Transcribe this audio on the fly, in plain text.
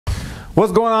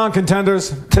What's going on,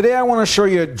 contenders? Today I want to show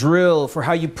you a drill for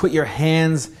how you put your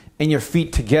hands and your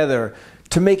feet together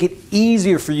to make it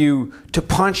easier for you to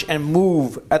punch and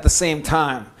move at the same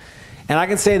time. And I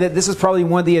can say that this is probably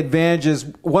one of the advantages,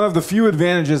 one of the few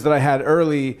advantages that I had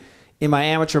early in my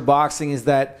amateur boxing, is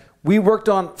that we worked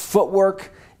on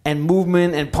footwork and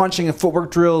movement and punching and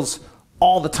footwork drills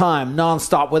all the time,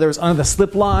 non-stop, whether it's under the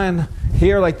slip line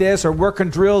here like this, or working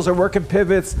drills or working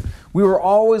pivots. We were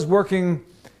always working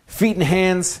feet and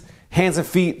hands, hands and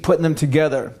feet, putting them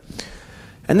together.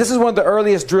 And this is one of the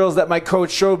earliest drills that my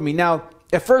coach showed me. Now,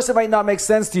 at first it might not make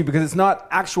sense to you because it's not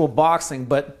actual boxing,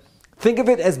 but think of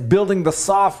it as building the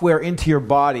software into your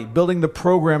body, building the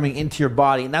programming into your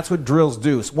body, and that's what drills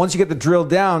do. So once you get the drill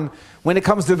down, when it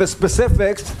comes to the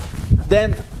specifics,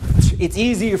 then it's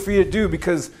easier for you to do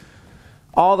because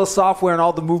all the software and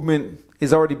all the movement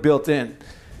is already built in.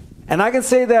 And I can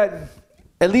say that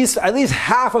at least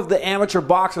half of the amateur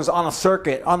boxers on the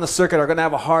circuit are going to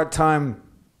have a hard time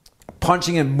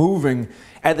punching and moving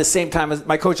at the same time. As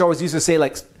my coach always used to say,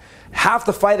 like, half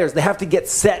the fighters, they have to get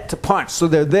set to punch. So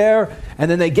they're there, and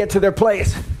then they get to their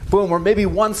place, boom, or maybe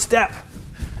one step,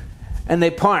 and they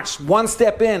punch. One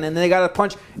step in, and then they got to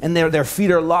punch, and their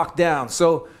feet are locked down.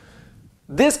 So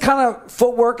this kind of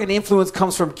footwork and influence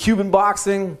comes from Cuban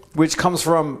boxing, which comes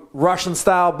from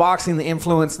Russian-style boxing, the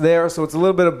influence there. So it's a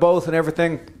little bit of both and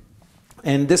everything.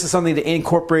 And this is something to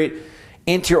incorporate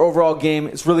into your overall game.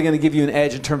 It's really going to give you an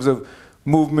edge in terms of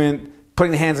movement,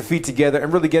 putting the hands and feet together,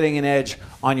 and really getting an edge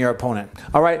on your opponent.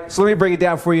 All right, so let me break it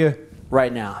down for you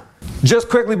right now. Just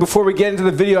quickly before we get into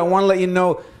the video, I want to let you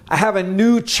know I have a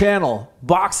new channel,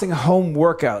 Boxing Home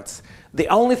Workouts. The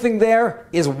only thing there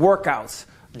is workouts.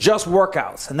 Just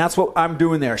workouts, and that's what I'm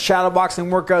doing there. Shadow boxing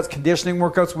workouts, conditioning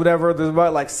workouts, whatever. There's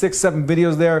about like 6-7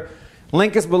 videos there.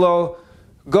 Link is below.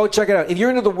 Go check it out. If you're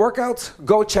into the workouts,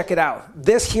 go check it out.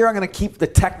 This here, I'm going to keep the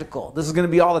technical. This is going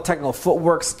to be all the technical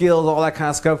footwork skills, all that kind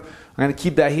of stuff. I'm going to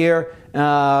keep that here.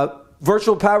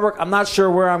 Virtual Padwork, I'm not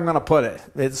sure where I'm going to put it.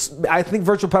 I think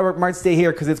Virtual Padwork might stay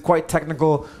here because it's quite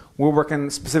technical. We're working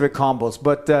specific combos.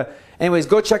 But anyways,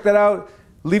 go check that out.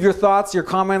 Leave your thoughts, your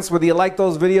comments, whether you like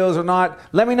those videos or not.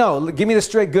 Let me know. Give me the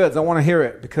straight goods. I want to hear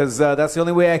it because that's the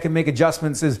only way I can make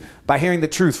adjustments is by hearing the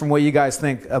truth from what you guys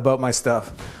think about my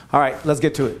stuff. All right, let's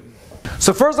get to it.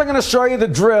 So first I'm going to show you the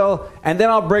drill, and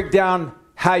then I'll break down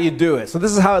how you do it. So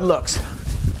this is how it looks.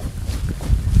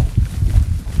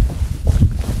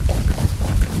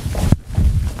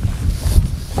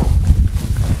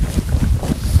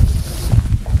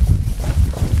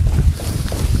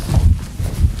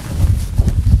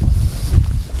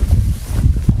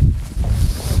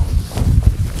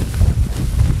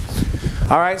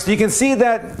 All right, so you can see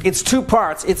that it's two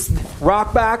parts. It's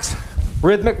rock backs,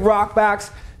 rhythmic rock backs,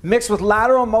 mixed with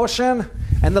lateral motion,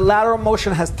 and the lateral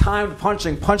motion has timed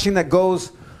punching that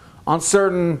goes on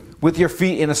with your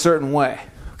feet in a certain way,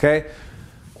 okay?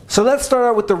 So let's start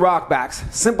out with the rock backs.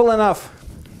 Simple enough.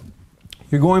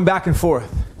 You're going back and forth.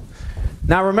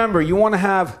 Now remember, you want to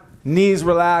have knees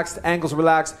relaxed, ankles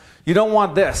relaxed. You don't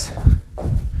want this,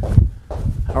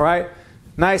 all right?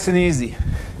 Nice and easy.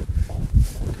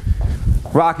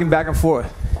 Rocking back and forth.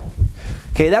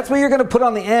 Okay, that's what you're going to put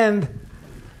on the end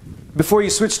before you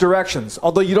switch directions.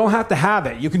 Although you don't have to have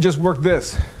it. You can just work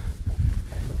this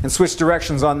and switch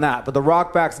directions on that. But the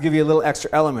rock backs give you a little extra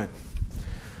element.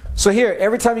 So here,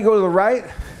 every time you go to the right,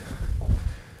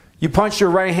 you punch your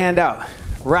right hand out.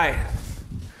 Right.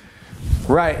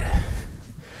 Right.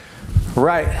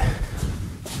 Right.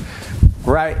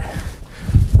 Right.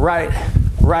 Right.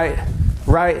 Right.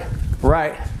 Right.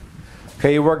 Right.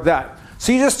 Okay, you work that.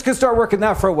 So you just can start working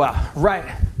that for a while.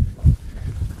 Right,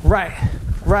 right,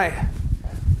 right,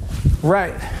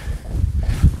 right,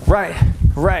 right,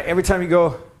 right. Every time you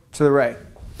go to the right.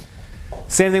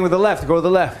 Same thing with the left. Go to the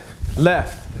left.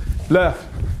 Left, left,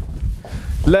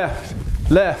 left,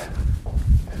 left,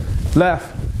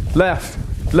 left,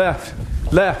 left, left,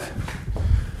 left.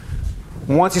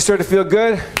 Once you start to feel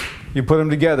good, you put them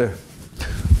together.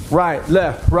 Right,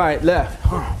 left, right, left.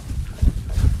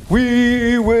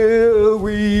 We will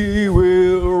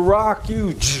rock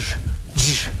you.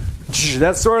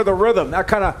 That's sort of the rhythm.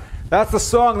 That's the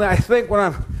song that I think when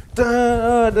I'm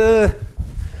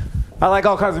I like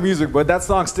all kinds of music, but that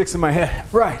song sticks in my head.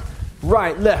 Right,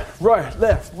 right, left, right,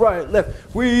 left, right,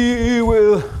 left. We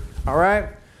will. All right?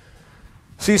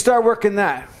 So you start working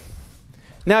that.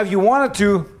 Now if you wanted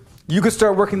to, you could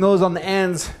start working those on the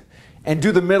ends and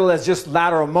do the middle as just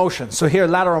lateral motion. So here,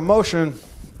 lateral motion.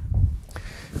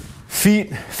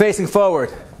 Feet facing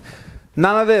forward.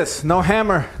 None of this. No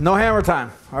hammer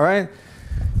time. All right?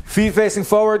 Feet facing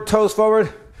forward, toes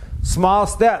forward, small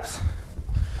steps.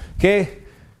 Okay?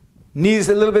 Knees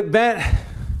a little bit bent.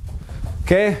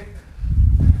 Okay?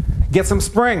 Get some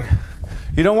spring.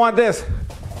 You don't want this.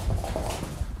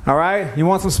 All right? You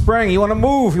want some spring. You want to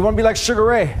move. You want to be like Sugar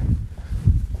Ray.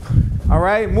 All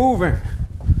right? Moving.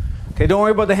 Okay, don't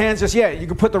worry about the hands just yet. You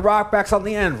can put the rock backs on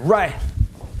the end. Right.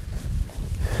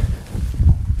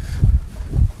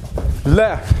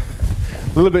 Left.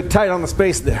 A little bit tight on the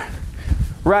space there.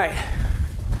 Right.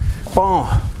 Boom.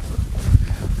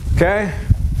 Okay?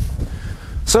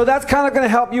 So that's kind of going to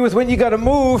help you with when you got to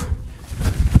move.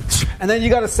 And then you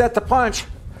got to set the punch.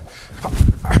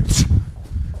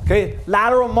 Okay?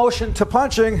 Lateral motion to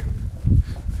punching.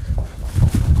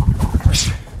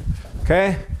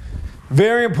 Okay?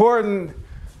 Very important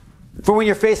for when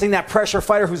you're facing that pressure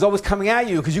fighter who's always coming at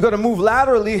you, because you got to move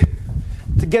laterally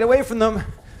to get away from them.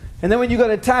 And then when you got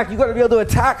to attack, you got to be able to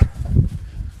attack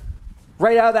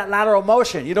right out of that lateral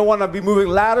motion. You don't want to be moving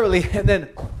laterally and then,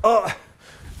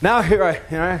 now here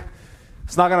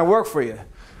it's not going to work for you.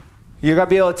 You got to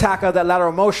be able to attack out of that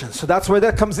lateral motion. So that's where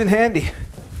that comes in handy.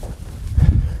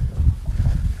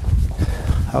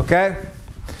 Okay?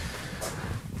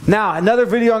 Now, another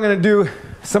video I'm going to do,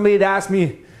 somebody had asked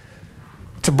me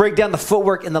to break down the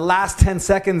footwork in the last 10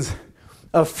 seconds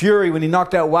of Fury when he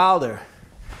knocked out Wilder.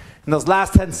 In those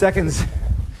last 10 seconds,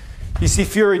 you see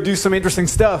Fury do some interesting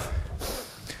stuff.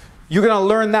 You're going to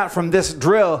learn that from this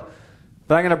drill,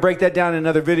 but I'm going to break that down in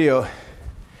another video.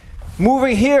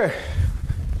 Moving here.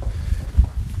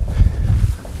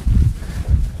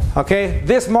 Okay,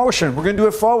 this motion, we're going to do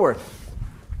it forward.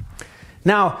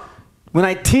 Now, when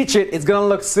I teach it, it's going to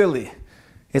look silly.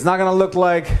 It's not going to look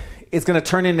like it's going to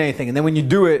turn into anything. And then when you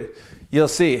do it, you'll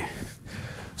see.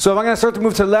 So if I'm going to start to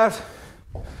move to the left,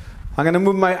 I'm going to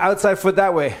move my outside foot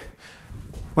that way.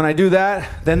 When I do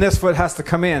that, then this foot has to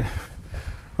come in.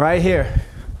 Right here.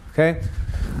 Okay?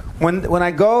 When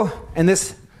I go and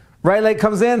this right leg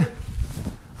comes in,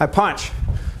 I punch.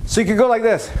 So you can go like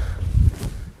this.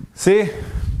 See?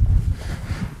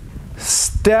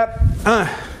 Step.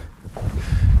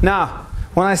 Now,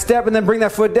 when I step and then bring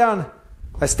that foot down,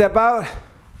 I step out.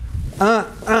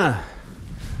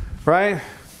 Right?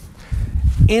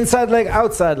 Inside leg,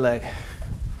 outside leg.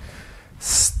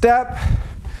 Step,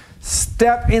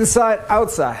 step, inside,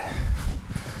 outside.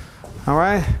 All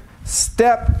right?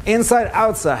 Step, inside,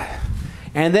 outside.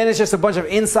 And then it's just a bunch of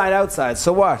inside, outside.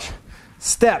 So watch.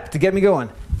 Step to get me going.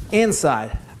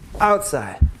 Inside,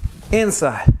 outside,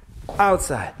 inside,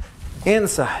 outside,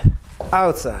 inside,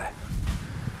 outside.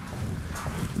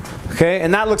 Okay,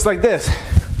 and that looks like this.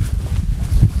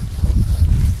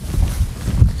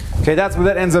 Okay, that's what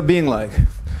that ends up being like.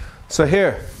 So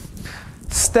here,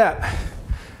 step,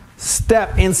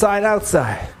 step, inside,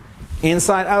 outside,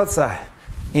 inside, outside,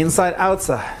 inside,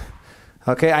 outside.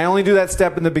 Okay, I only do that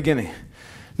step in the beginning.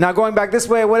 Now going back this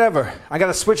way, whatever, I got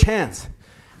to switch hands.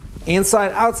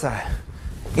 Inside, outside,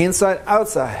 inside,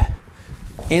 outside,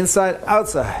 inside,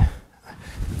 outside,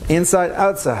 inside,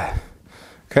 outside.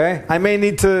 Okay, I may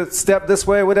need to step this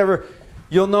way, whatever.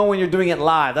 You'll know when you're doing it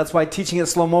live. That's why teaching it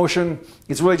slow motion,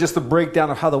 it's really just a breakdown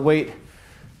of how the weight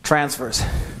transfers.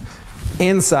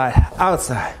 Inside,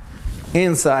 outside,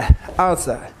 inside,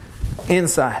 outside,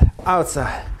 inside,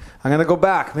 outside. I'm going to go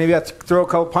back. Maybe I have to throw a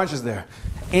couple punches there.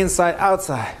 Inside,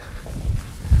 outside.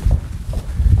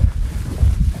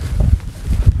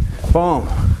 Boom.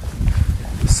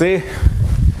 See?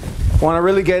 Want to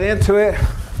really get into it?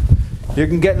 You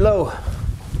can get low.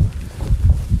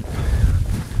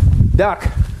 Duck.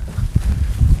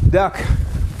 Duck.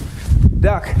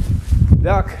 Duck.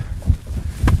 Duck.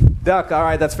 Duck. All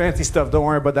right, that's fancy stuff. Don't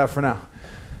worry about that for now.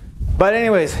 But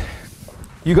anyways,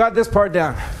 you got this part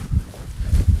down.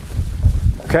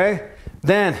 Okay?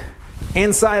 Then,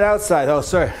 inside, outside. Oh,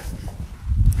 sorry.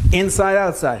 Inside,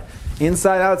 outside.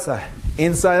 Inside, outside.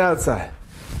 Inside, outside.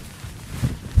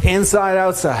 Inside,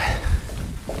 outside.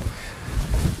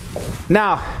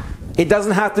 Now, it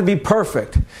doesn't have to be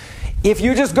perfect. If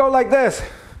you just go like this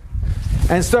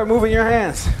and start moving your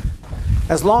hands,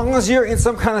 as long as you're in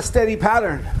some kind of steady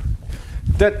pattern,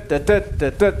 you're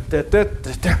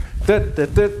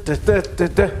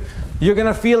going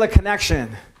to feel a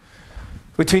connection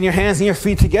between your hands and your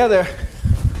feet together,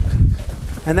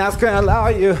 and that's going to allow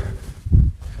you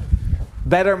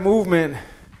better movement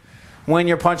when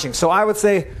you're punching. So I would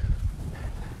say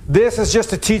this is just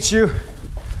to teach you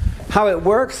how it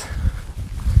works,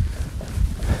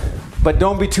 but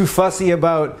don't be too fussy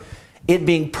about it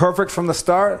being perfect from the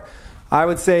start. I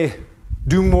would say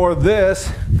do more of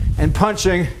this and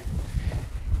punching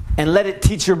and let it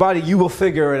teach your body. You will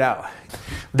figure it out.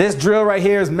 This drill right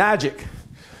here is magic.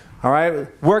 All right,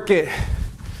 work it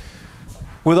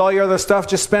with all your other stuff,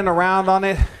 just spin a round on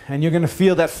it, and you're gonna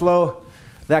feel that flow,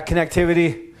 that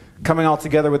connectivity coming all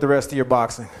together with the rest of your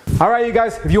boxing. All right, you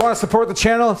guys, if you wanna support the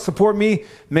channel, support me,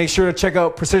 make sure to check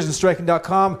out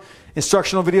precisionstriking.com,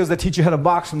 instructional videos that teach you how to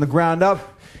box from the ground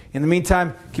up. In the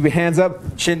meantime, keep your hands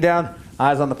up, chin down,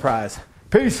 eyes on the prize.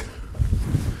 Peace.